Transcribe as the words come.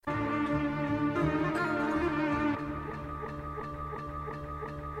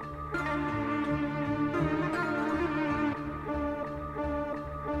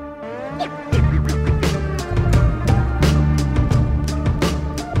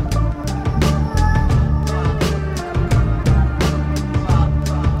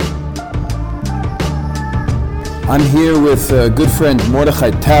I'm here with good friend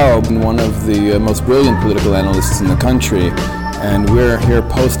Mordechai Taub, one of the most brilliant political analysts in the country, and we're here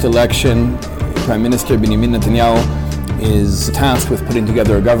post-election. Prime Minister Benjamin Netanyahu is tasked with putting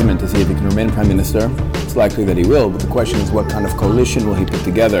together a government to see if he can remain Prime Minister. It's likely that he will, but the question is what kind of coalition will he put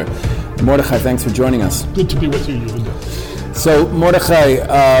together? Mordechai, thanks for joining us. Good to be with you, Yehuda. So,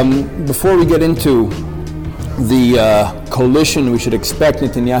 Mordechai, before we get into the coalition we should expect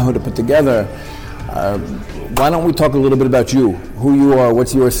Netanyahu to put together, why don't we talk a little bit about you, who you are,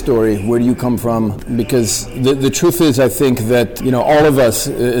 what's your story, where do you come from? Because the truth is, I think that, all of us,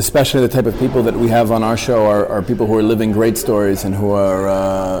 especially the type of people that we have on our show, are people who are living great stories and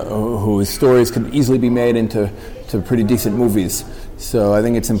whose stories could easily be made into pretty decent movies. So I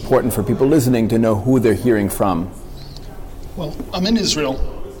think it's important for people listening to know who they're hearing from. Well, I'm in Israel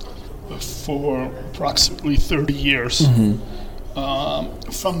for approximately 30 years. Mm-hmm.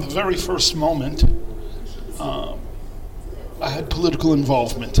 From the very first moment, I had political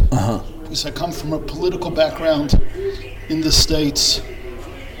involvement because I come from a political background in the States.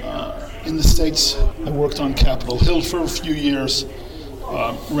 I worked on Capitol Hill for a few years,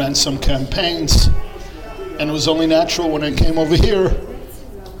 ran some campaigns, and it was only natural when I came over here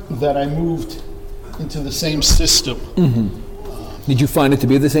that I moved into the same system. Mm-hmm. Did you find it to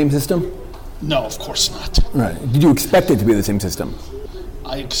be the same system? No, of course not. Right. Did you expect it to be the same system?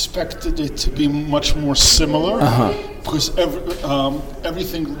 I expected it to be much more similar because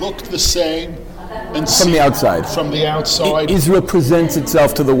everything looked the same. And from the outside. From the outside. Israel presents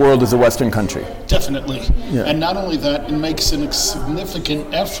itself to the world as a Western country. Definitely. Yeah. And not only that, it makes a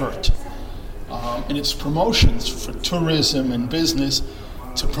significant effort in its promotions for tourism and business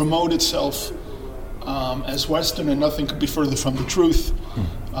to promote itself as Western, and nothing could be further from the truth.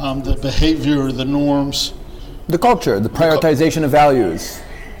 The behavior, the norms, the culture, the prioritization of values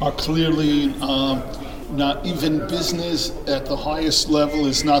are clearly not even business at the highest level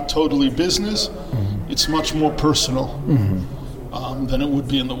is not totally business. Mm-hmm. It's much more personal than it would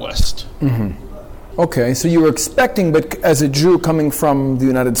be in the West. Mm-hmm. Okay, so you were expecting, but as a Jew coming from the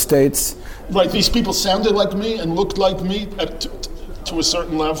United States... Right, these people sounded like me and looked like me to a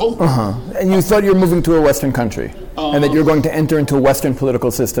certain level. And you thought you were moving to a Western country and that you're going to enter into a Western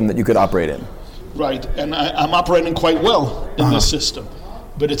political system that you could operate in. Right, and I'm operating quite well in this system,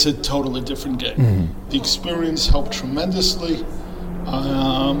 but it's a totally different game. Mm-hmm. The experience helped tremendously,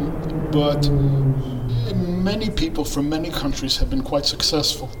 but many people from many countries have been quite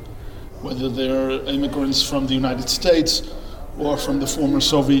successful, whether they're immigrants from the United States or from the former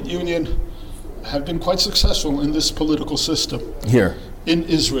Soviet Union, have been quite successful in this political system. Here? In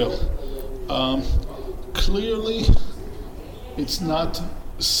Israel. Clearly, it's not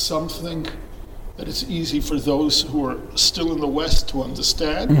something that it's easy for those who are still in the West to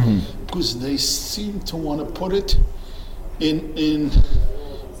understand, because they seem to want to put it in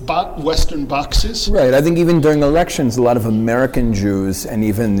Western boxes. Right. I think even during elections, a lot of American Jews and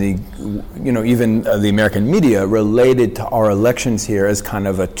even the American media related to our elections here as kind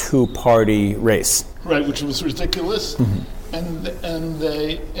of a two-party race. Right, which was ridiculous, and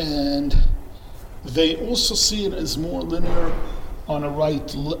they also see it as more linear on a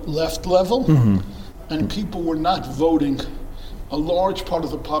right-left level, and people were not voting. A large part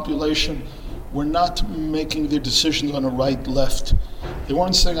of the population were not making their decisions on a right-left. They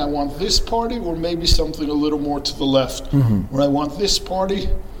weren't saying, I want this party, or maybe something a little more to the left, or I want this party,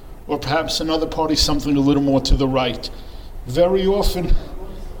 or perhaps another party, something a little more to the right. Very often,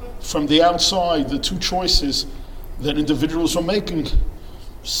 from the outside, the two choices that individuals are making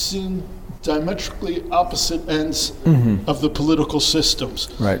seem diametrically opposite ends of the political systems.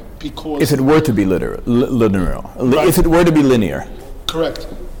 Right. Because if it were to be linear. Right. If it were to be linear. Correct.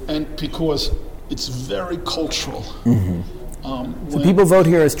 And because it's very cultural. So people vote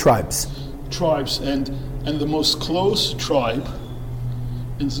here as tribes. Tribes, and the most close tribe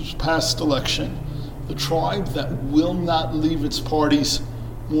in this past election, the tribe that will not leave its parties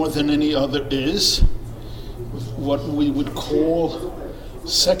more than any other is what we would call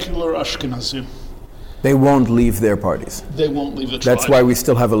secular Ashkenazim. They won't leave their parties. They won't leave the tribe. That's why we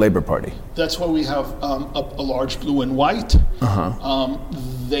still have a Labor Party. That's why we have a large blue and white.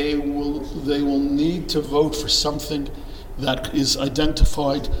 They will need to vote for something that is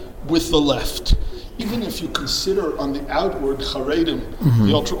identified with the left. Even if you consider on the outward Haredim,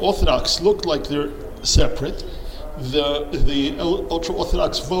 the ultra-Orthodox look like they're separate, the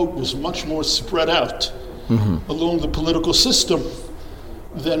ultra-Orthodox vote was much more spread out along the political system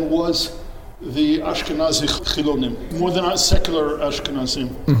than was the Ashkenazi Chilonim, more than secular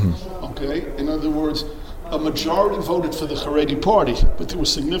Ashkenazim. Okay? In other words, a majority voted for the Haredi party, but there were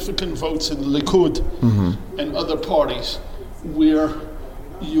significant votes in the Likud and other parties where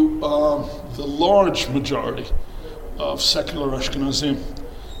the large majority of secular Ashkenazim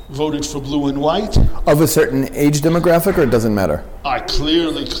voted for blue and white. Of a certain age demographic, or it doesn't matter?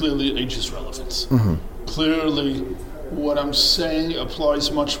 Clearly age is relevant. Clearly, what I'm saying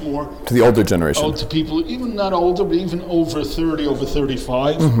applies much more to the older generation. To people, even not older, but even over 30, over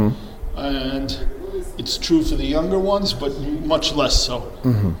 35. And it's true for the younger ones, but much less so.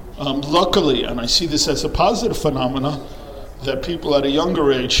 Luckily, and I see this as a positive phenomena, that people at a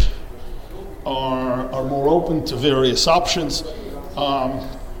younger age are more open to various options.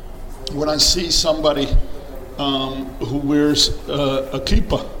 When I see somebody who wears a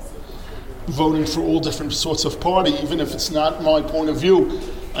kippah voting for all different sorts of party, even if it's not my point of view,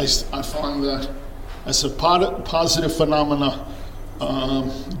 I find that as a positive phenomena.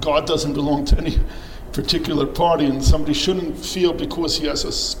 God doesn't belong to any particular party, and somebody shouldn't feel because he has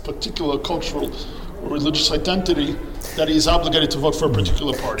a particular cultural or religious identity that he is obligated to vote for a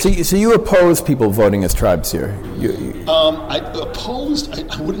particular party. So you oppose people voting as tribes here? I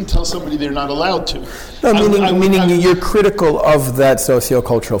wouldn't tell somebody they're not allowed to. No, meaning you're critical of that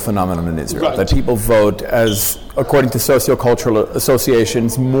sociocultural phenomenon in Israel, right. That people vote as, according to sociocultural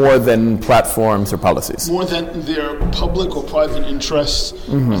associations, more than platforms or policies. More than their public or private interests,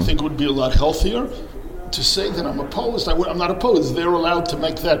 I think would be a lot healthier. To say that I'm opposed, I'm not opposed. They're allowed to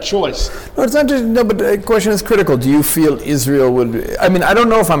make that choice. No, it's not just, no, but the question is critical. Do you feel Israel would, I don't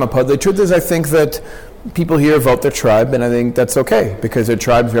know if I'm opposed. The truth is, I think that people here vote their tribe, and I think that's okay, because their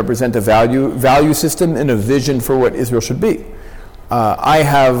tribes represent a value system and a vision for what Israel should be. I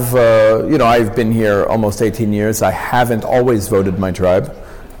have, I've been here almost 18 years. I haven't always voted my tribe,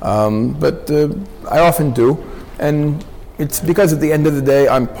 but I often do. And it's because at the end of the day,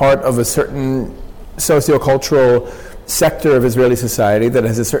 I'm part of a certain sociocultural sector of Israeli society that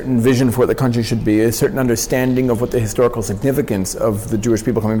has a certain vision for what the country should be, a certain understanding of what the historical significance of the Jewish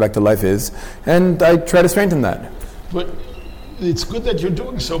people coming back to life is, and I try to strengthen that. But it's good that you're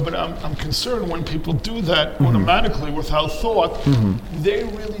doing so, but I'm concerned when people do that automatically without thought, they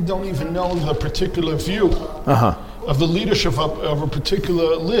really don't even know the particular view of the leadership of a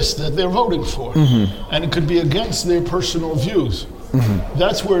particular list that they're voting for. And it could be against their personal views.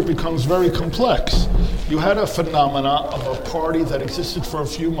 That's where it becomes very complex. You had a phenomena of a party that existed for a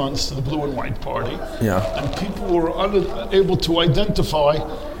few months, the Blue and White Party, and people were unable to identify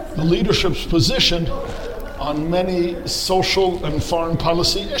the leadership's position on many social and foreign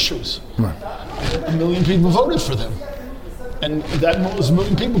policy issues. A million people voted for them. And those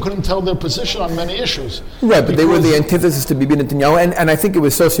million people couldn't tell their position on many issues. Right, but they were the antithesis to Bibi Netanyahu, and I think it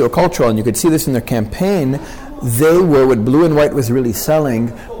was sociocultural, and you could see this in their campaign. They were, what Blue and White was really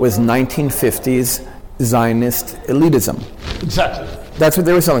selling was 1950s Zionist elitism. Exactly. That's what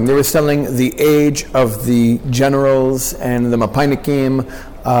they were selling. They were selling the age of the generals and the Mapaynikim,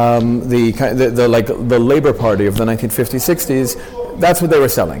 the Labor Party of the 1950s, 60s. That's what they were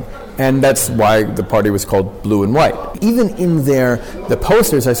selling. And that's why the party was called Blue and White. Even in the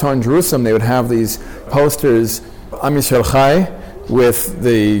posters I saw in Jerusalem, they would have these posters, Am Yisrael Chai, with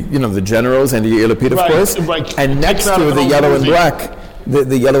the generals and the Yair Lapid, of course, and next to the yellow and black,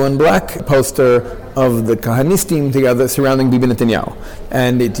 the yellow and black poster of the Kahanistim together surrounding Bibi Netanyahu.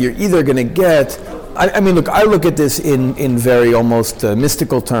 And you're either going to get, I look at this in very almost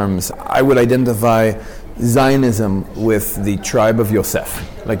mystical terms. I would identify Zionism with the tribe of Yosef.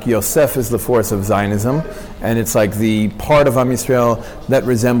 Like Yosef is the force of Zionism, and it's like the part of Am Yisrael that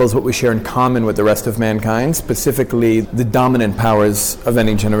resembles what we share in common with the rest of mankind, specifically the dominant powers of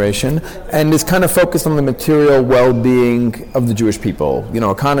any generation, and is kind of focused on the material well-being of the Jewish people,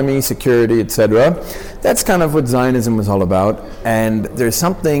 economy, security, etc. That's kind of what Zionism was all about. And there's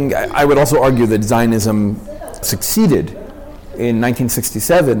something, I would also argue that Zionism succeeded in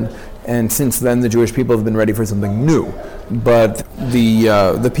 1967, and since then the Jewish people have been ready for something new. But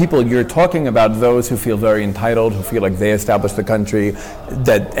the people you're talking about, those who feel very entitled, who feel like they established the country,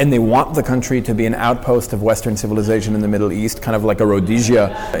 and they want the country to be an outpost of Western civilization in the Middle East, kind of like a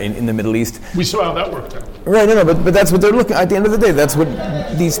Rhodesia in the Middle East. We saw how that worked out. Right, but that's what they're looking at the end of the day. That's what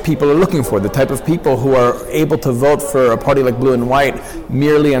these people are looking for, the type of people who are able to vote for a party like Blue and White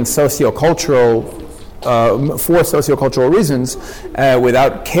merely on for sociocultural reasons,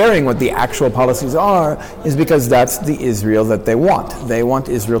 without caring what the actual policies are, is because that's the Israel that they want. They want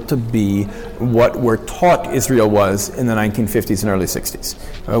Israel to be what we're taught Israel was in the 1950s and early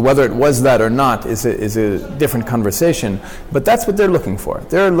 60s. Whether it was that or not is a different conversation, but that's what they're looking for.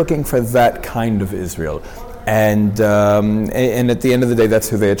 They're looking for that kind of Israel. And at the end of the day, that's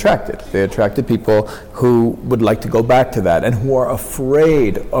who they attracted. They attracted people who would like to go back to that and who are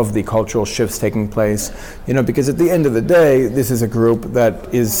afraid of the cultural shifts taking place, because at the end of the day, this is a group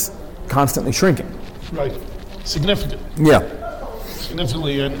that is constantly shrinking. Right. Significant. Yeah.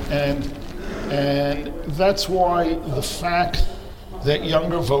 Significantly, and that's why the fact that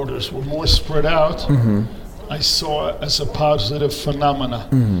younger voters were more spread out, I saw as a positive phenomena.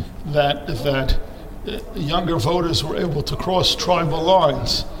 That younger voters were able to cross tribal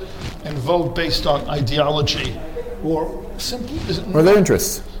lines and vote based on ideology or simply or their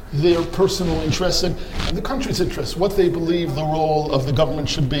interests, their personal interests and the country's interests, what they believe the role of the government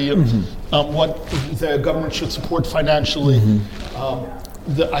should be, what the government should support financially.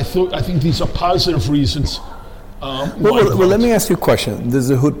 I think these are positive reasons. Well, let me ask you a question. The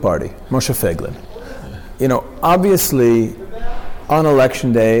Zehut Party, Moshe Feiglin, obviously on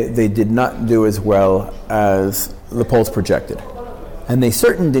election day they did not do as well as the polls projected. And they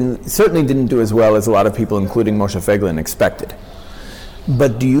certainly didn't do as well as a lot of people, including Moshe Feiglin, expected.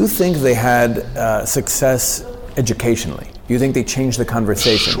 But do you think they had success educationally? Do you think they changed the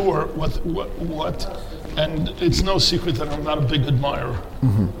conversation? Sure. What? And it's no secret that I'm not a big admirer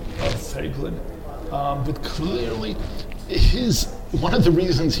of Feiglin. But clearly, one of the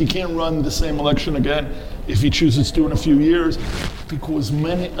reasons he can't run the same election again, if he chooses to in a few years, because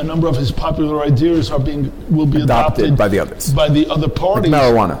a number of his popular ideas will be adopted by the others, by the other parties. Like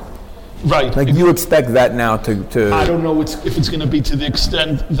marijuana. Right. Like you expect that now to... I don't know if it's going to be to the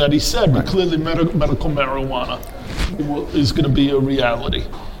extent that he said, but clearly medical marijuana is going to be a reality.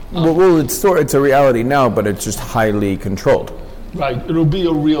 Well, it's a reality now, but it's just highly controlled. Right. It'll be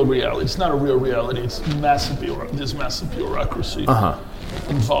a real reality. It's not a real reality. It's there's massive bureaucracy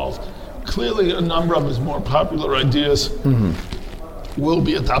involved. Clearly, a number of his more popular ideas will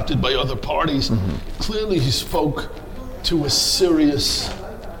be adopted by other parties. Clearly, he spoke to a serious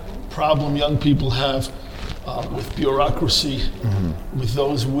problem young people have with bureaucracy, with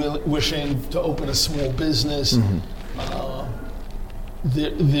those wishing to open a small business.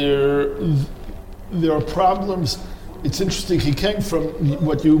 There are problems. It's interesting, he came from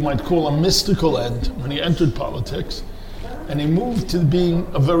what you might call a mystical end when he entered politics, and he moved to being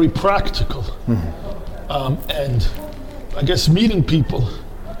a very practical. And I guess meeting people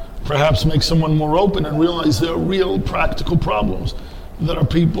perhaps makes someone more open and realize there are real practical problems that our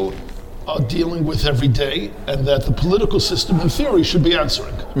people are dealing with every day, and that the political system, in theory, should be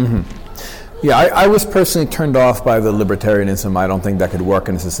answering. Yeah, I was personally turned off by the libertarianism. I don't think that could work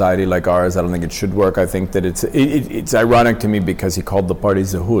in a society like ours. I don't think it should work. I think that it's ironic to me because he called the party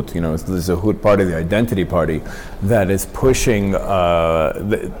Zehut. It's the Zehut party, the identity party, that is pushing,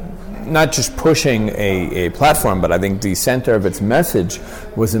 not just pushing a platform, but I think the center of its message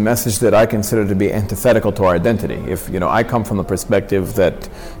was a message that I consider to be antithetical to our identity. If, I come from the perspective that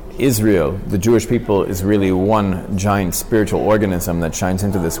Israel, the Jewish people, is really one giant spiritual organism that shines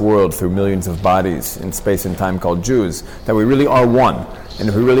into this world through millions of bodies in space and time called Jews, that we really are one. And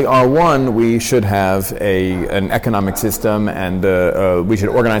if we really are one, we should have an economic system, and we should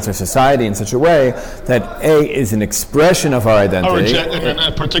organize our society in such a way that is an expression of our identity. And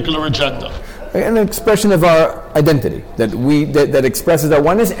a particular agenda. An expression of our identity, that expresses our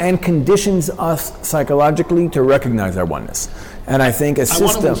oneness and conditions us psychologically to recognize our oneness. And I think a system... I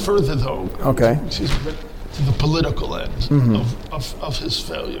want to go further, though. Okay. To the political end of his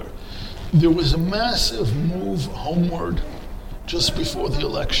failure. There was a massive move homeward just before the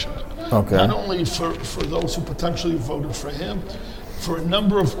election. Okay. Not only for those who potentially voted for him, for a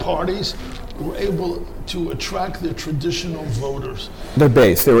number of parties who were able to attract their traditional voters. Their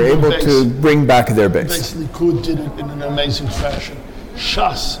base. They were able to bring back their base. Basically, Likud did it in an amazing fashion.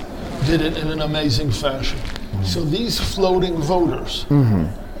 Shas did it in an amazing fashion. So these floating voters,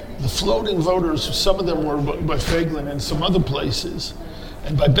 the floating voters, some of them were by Feiglin and some other places,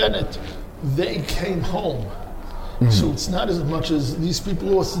 and by Bennett, they came home. So it's not as much as these people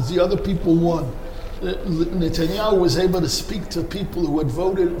lost as the other people won. Netanyahu was able to speak to people who had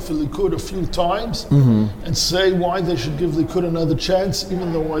voted for Likud a few times and say why they should give Likud another chance,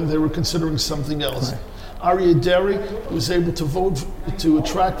 even though they were considering something else. Right. Aryeh Deri was able to vote to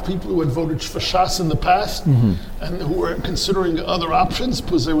attract people who had voted for Shas in the past and who were considering other options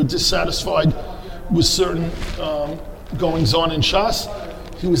because they were dissatisfied with certain goings on in Shas.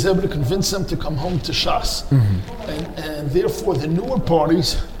 He was able to convince them to come home to Shas. And therefore the newer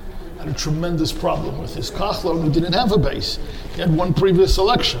parties had a tremendous problem with this. Kachlon, who didn't have a base, he had one previous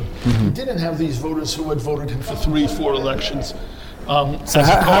election. He didn't have these voters who had voted him for 3-4 elections. So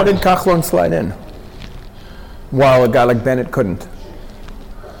how did Kachlon slide in? While a guy like Bennett couldn't?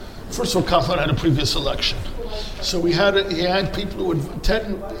 First of all, Kachlon had a previous election. So he had people who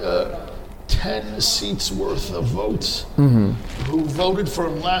had 10 seats worth of votes who voted for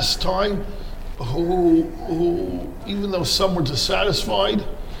him last time, who even though some were dissatisfied,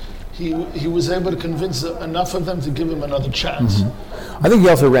 he was able to convince enough of them to give him another chance. I think he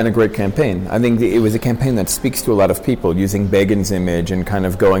also ran a great campaign. I think it was a campaign that speaks to a lot of people, using Begin's image and kind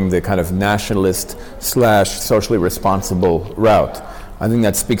of going the kind of nationalist / socially responsible route. I think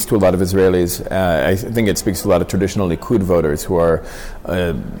that speaks to a lot of Israelis. I think it speaks to a lot of traditional Likud voters who are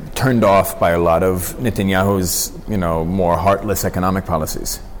turned off by a lot of Netanyahu's, more heartless economic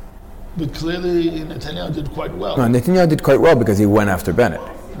policies. But clearly Netanyahu did quite well. No, Netanyahu did quite well because he went after Bennett.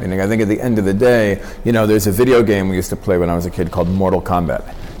 I think at the end of the day, there's a video game we used to play when I was a kid called Mortal Kombat.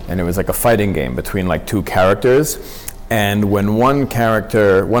 And it was like a fighting game between like two characters. And when one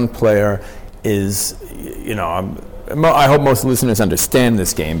player is, I hope most listeners understand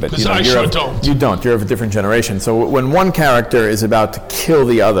this game, but don't. You don't. You're of a different generation. So when one character is about to kill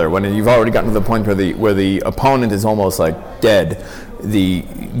the other, when you've already gotten to the point where the opponent is almost like dead, the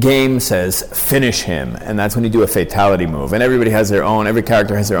game says finish him, and that's when you do a fatality move. And every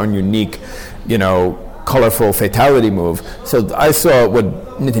character has their own unique, colorful fatality move. So I saw what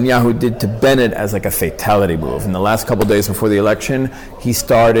Netanyahu did to Bennett as like a fatality move. In the last couple of days before the election, he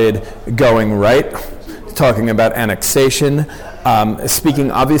started going right, talking about annexation, speaking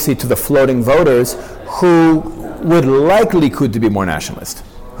obviously to the floating voters who would like Likud to be more nationalist,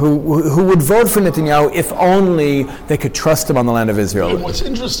 who would vote for Netanyahu if only they could trust him on the land of Israel. And what's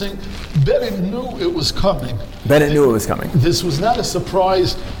interesting, Bennett knew it was coming. This was not a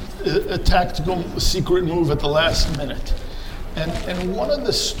surprise, a tactical secret move at the last minute. And one of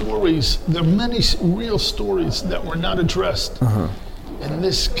the stories, there are many real stories that were not addressed in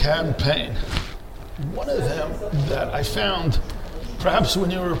this campaign. One of them that I found, perhaps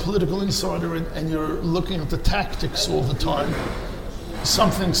when you're a political insider and you're looking at the tactics all the time,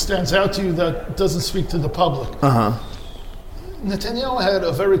 something stands out to you that doesn't speak to the public. Netanyahu had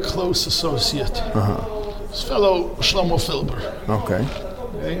a very close associate, his fellow Shlomo Filber. Okay.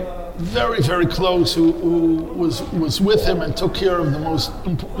 Very, very close, who was with him and took care of the most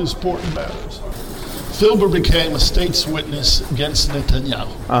important matters. Filber became a state's witness against Netanyahu.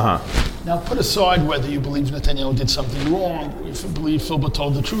 Now, put aside whether you believe Netanyahu did something wrong, if you believe Filber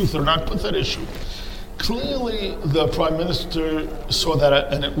told the truth or not, put that issue. Clearly, the prime minister saw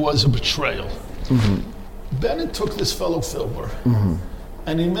that, and it was a betrayal. Bennett took this fellow Filber,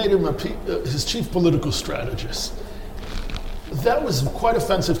 and he made him his chief political strategist. That was quite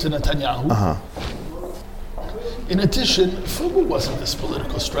offensive to Netanyahu. In addition, Filber wasn't this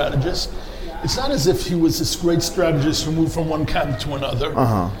political strategist. It's not as if he was this great strategist who moved from one camp to another.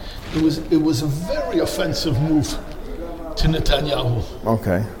 It was a very offensive move to Netanyahu.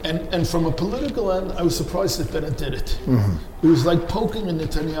 Okay. And from a political end, I was surprised that Bennett did it. It was like poking in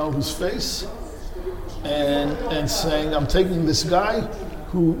Netanyahu's face and saying, I'm taking this guy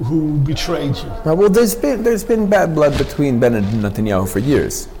who betrayed you. Well, there's been bad blood between Bennett and Netanyahu for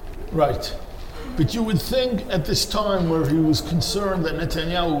years. Right. But you would think at this time where he was concerned that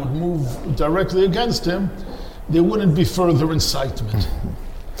Netanyahu would move directly against him, there wouldn't be further incitement.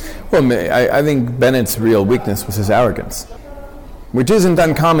 Well, I think Bennett's real weakness was his arrogance, which isn't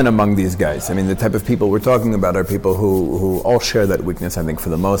uncommon among these guys. I mean, the type of people we're talking about are people who all share that weakness, I think, for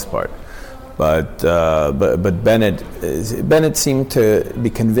the most part. But Bennett seemed to be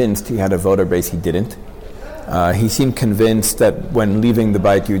convinced he had a voter base he didn't. He seemed convinced that when leaving the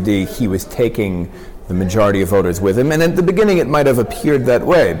Bayit Yehudi, he was taking the majority of voters with him. And at the beginning, it might have appeared that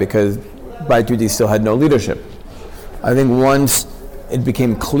way because Bayit Yehudi still had no leadership. I think once it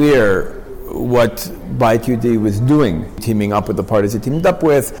became clear what Bayit Yehudi was doing, teaming up with the parties it teamed up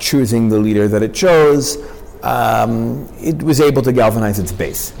with, choosing the leader that it chose, it was able to galvanize its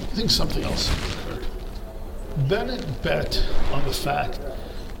base. I think something else occurred. Bennett bet on the fact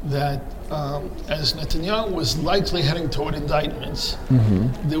that as Netanyahu was likely heading toward indictments,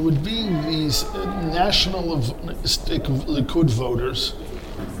 there would be these nationalistic Likud voters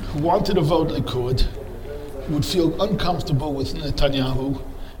who wanted to vote Likud, would feel uncomfortable with Netanyahu,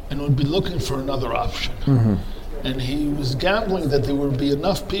 and would be looking for another option. And he was gambling that there would be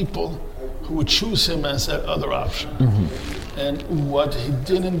enough people who would choose him as that other option. And what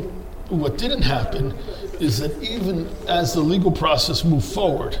didn't happen is that even as the legal process moved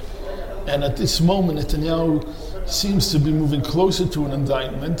forward, and at this moment Netanyahu seems to be moving closer to an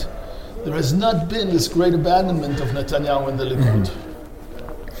indictment, there has not been this great abandonment of Netanyahu in the Likud.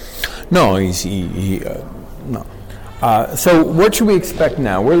 No, no. So what should we expect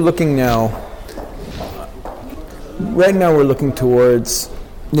now? Right now we're looking towards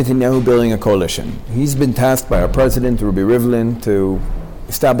Netanyahu building a coalition. He's been tasked by our president, Rubi Rivlin, to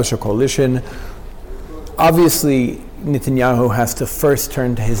establish a coalition. Obviously, Netanyahu has to first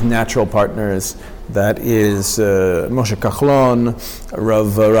turn to his natural partners. That is Moshe Kachlon, Rav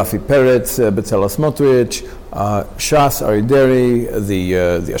Rafi Peretz, Bezalel Smotrich, Shas, Ari Deri, the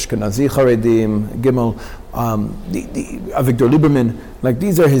Ashkenazi Haredim, Gimel, Avigdor Lieberman. Like,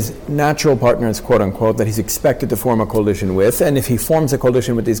 these are his natural partners, quote unquote, that he's expected to form a coalition with. And if he forms a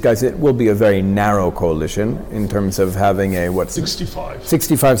coalition with these guys, it will be a very narrow coalition in terms of having a 65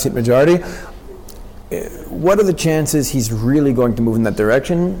 seat majority. What are the chances he's really going to move in that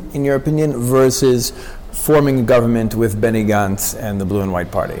direction, in your opinion, versus forming a government with Benny Gantz and the Blue and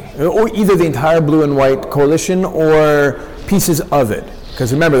White Party? Or either the entire Blue and White coalition or pieces of it?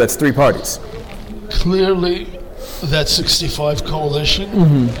 Because remember, that's three parties. Clearly, that 65 coalition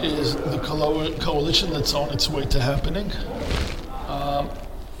is the coalition that's on its way to happening.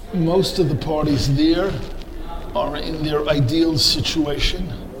 Most of the parties there are in their ideal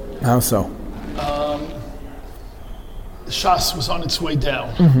situation. How so? Shas was on its way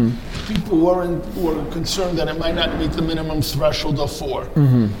down. People were concerned that it might not meet the minimum threshold of 4.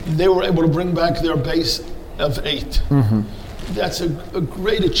 They were able to bring back their base of 8. That's a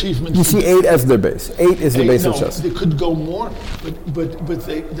great achievement. You see 8 as their base. 8 is the base of Shas. They could go more, but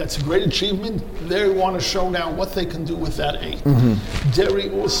that's a great achievement. They want to show now what they can do with that 8.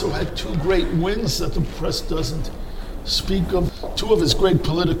 Deri also had 2 great wins that the press doesn't speak of. 2 of his great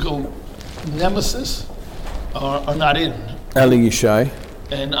political nemesis are not in. Eli Yishai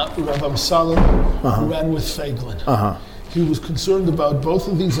and Rav Amsalem, who ran with Feiglin. He was concerned about both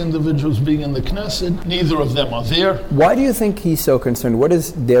of these individuals being in the Knesset. Neither of them are there. Why do you think he's so concerned? What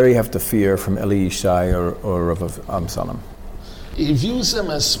does Deri have to fear from Eli Yishai or Rav Amsalem? He views them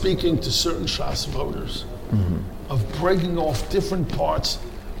as speaking to certain Shas voters, of breaking off different parts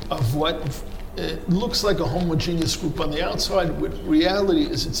of what looks like a homogeneous group on the outside, but reality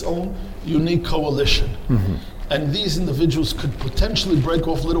is its own unique coalition. And these individuals could potentially break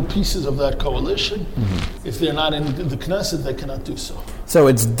off little pieces of that coalition. If they're not in the Knesset, they cannot do so. So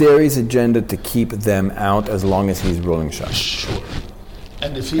it's Deri's agenda to keep them out as long as he's ruling Shas? Sure.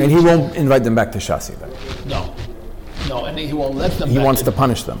 And he won't invite them back to Shas either? No, and he won't let them back. He wants to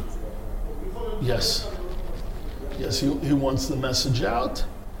punish them? Yes, he wants the message out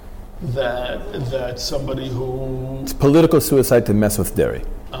that somebody who... It's political suicide to mess with Deri.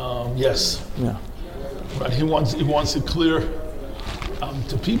 Yes. Yeah. Right. He wants it clear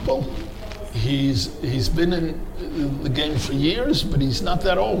to people. He's been in the game for years, but he's not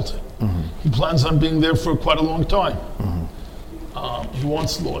that old. He plans on being there for quite a long time. He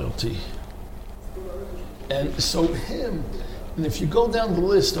wants loyalty. And so and if you go down the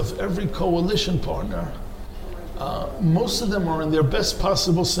list of every coalition partner, most of them are in their best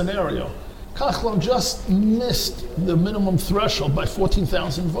possible scenario. Kachlon just missed the minimum threshold by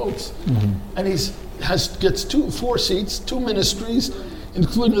 14,000 votes. And gets 4 seats, 2 ministries,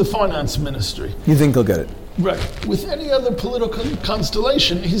 including the finance ministry. You think he'll get it? Right. With any other political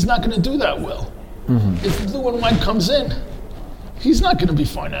constellation, he's not going to do that well. If Blue and White comes in, he's not going to be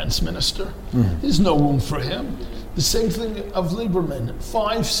finance minister. There's no room for him. The same thing of Lieberman.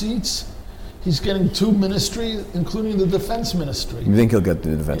 5 seats. He's getting 2 ministries, including the defense ministry. You think he'll get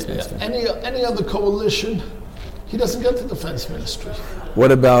the defense ministry? Any other coalition, he doesn't get the defense ministry.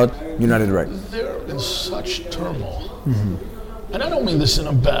 What about United Right? They're in such turmoil. And I don't mean this in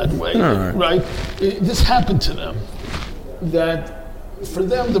a bad way, right? This happened to them. That for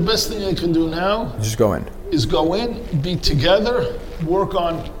them, the best thing they can do now just go in. Is go in, be together, work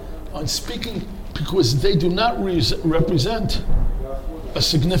on speaking, because they do not represent a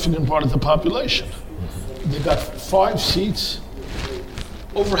significant part of the population. They got 5 seats.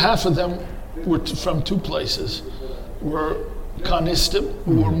 Over half of them were from 2 places. Were Kanistim,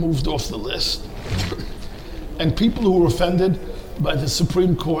 who were moved off the list, and people who were offended by the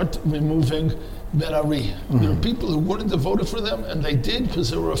Supreme Court removing Ben Ari. There are people who wouldn't have voted for them, and they did because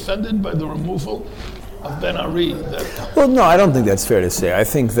they were offended by the removal of Ben Ari. Well, no, I don't think that's fair to say. I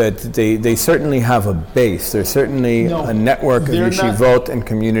think that they certainly have a base. There's certainly a network of yeshivot and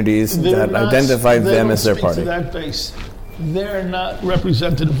communities that identify them as their party. To that base. They're not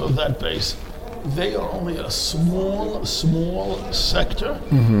representative of that base. They are only a small sector.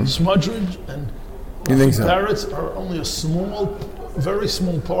 Smudridge and Parrots are only a very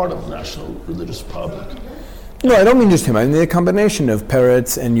small part of the national religious public. No, I don't mean just him. I mean the combination of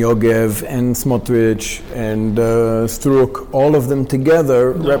Peretz and Yogev and Smotrich and Struk, all of them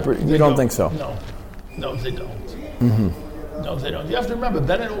together. You don't think so? No, they don't. No, they don't. You have to remember,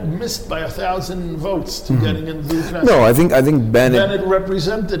 Bennett missed by 1,000 votes to getting into the Knesset. No, I think Bennett. Bennett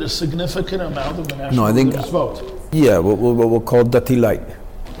represented a significant amount of the national vote. Yeah, we'll call Dati light.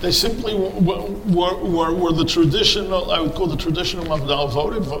 They simply were the traditional, I would call the traditional Mafdal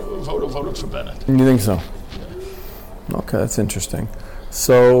voted for Bennett. You think so? Yeah. Okay, that's interesting.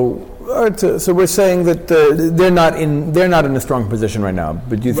 So, all right, so we're saying that they're not in a strong position right now.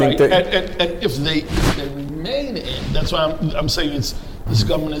 But do you think that? And if they remain in, that's why I'm saying this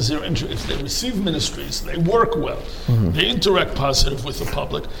government is their interest. If they receive ministries, they work well, they interact positive with the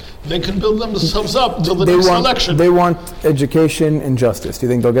public, they can build themselves up until the next election. They want education and justice. Do you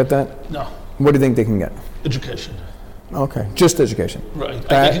think they'll get that? No. What do you think they can get? Education. Okay, just education. Right. And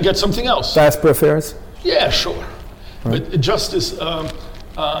they can get something else. Diaspora affairs? Yeah, sure. Right. But justice,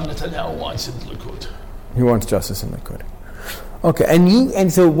 Netanyahu wants in Likud. He wants justice in Likud. Okay,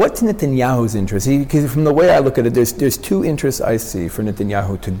 and so what's Netanyahu's interest? Because from the way I look at it, there's two interests I see for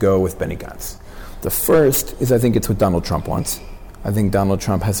Netanyahu to go with Benny Gantz. The first is I think it's what Donald Trump wants. I think Donald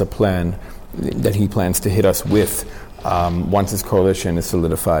Trump has a plan that he plans to hit us with once his coalition is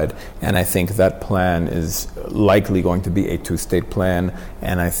solidified. And I think that plan is likely going to be a two-state plan.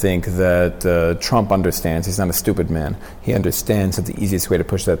 And I think that Trump understands, he's not a stupid man, he understands that the easiest way to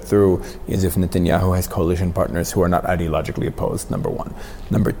push that through is if Netanyahu has coalition partners who are not ideologically opposed, number one.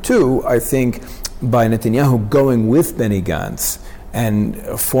 Number two, I think by Netanyahu going with Benny Gantz and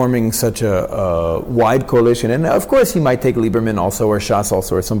forming such a wide coalition, and of course he might take Lieberman also, or Shas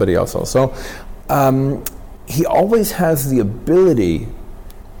also, or somebody else also, he always has the ability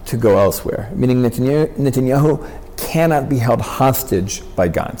to go elsewhere, meaning Netanyahu cannot be held hostage by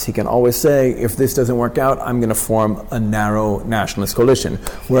Gantz. He can always say, if this doesn't work out, I'm going to form a narrow nationalist coalition.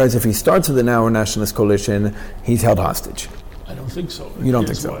 Whereas if he starts with a narrow nationalist coalition, he's held hostage. I don't think so. You don't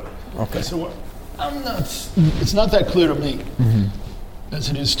think so? Okay. So it's not that clear to me, as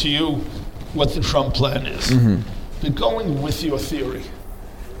it is to you, what the Trump plan is. But going with your theory,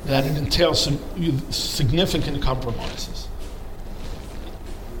 that it entails some significant compromises.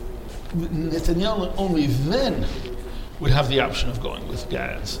 Netanyahu only then would have the option of going with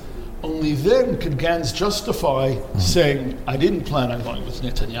Gantz. Only then could Gantz justify saying, I didn't plan on going with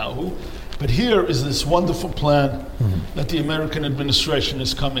Netanyahu, but here is this wonderful plan that the American administration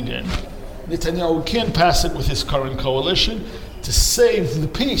is coming in. Netanyahu can't pass it with his current coalition. To save the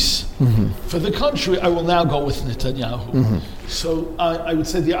peace for the country, I will now go with Netanyahu. So I would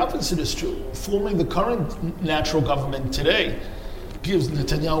say the opposite is true. Forming the current natural government today gives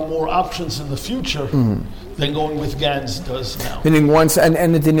Netanyahu more options in the future than going with Gantz does now. Meaning once, and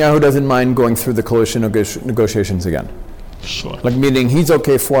Netanyahu doesn't mind going through the coalition negotiations again? Sure. Like meaning he's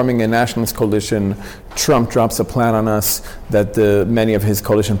okay forming a nationalist coalition. Trump drops a plan on us that many of his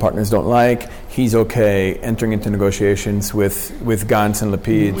coalition partners don't like. He's okay entering into negotiations with Gantz and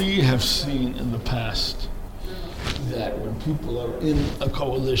Lapid. We have seen in the past that when people are in a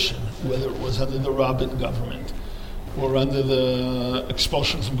coalition, whether it was under the Rabin government or under the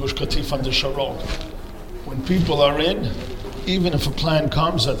expulsion from Gush Katif under Sharon, when people are in, even if a plan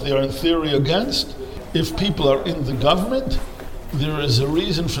comes that they are in theory against, if people are in the government, there is a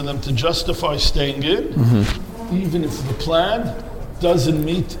reason for them to justify staying in, even if the plan doesn't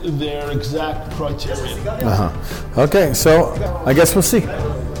meet their exact criteria. Okay, so I guess we'll see.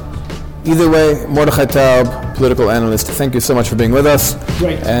 Either way, Mordechai Taub, political analyst, thank you so much for being with us.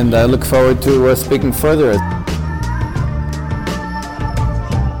 Great. And I look forward to speaking further.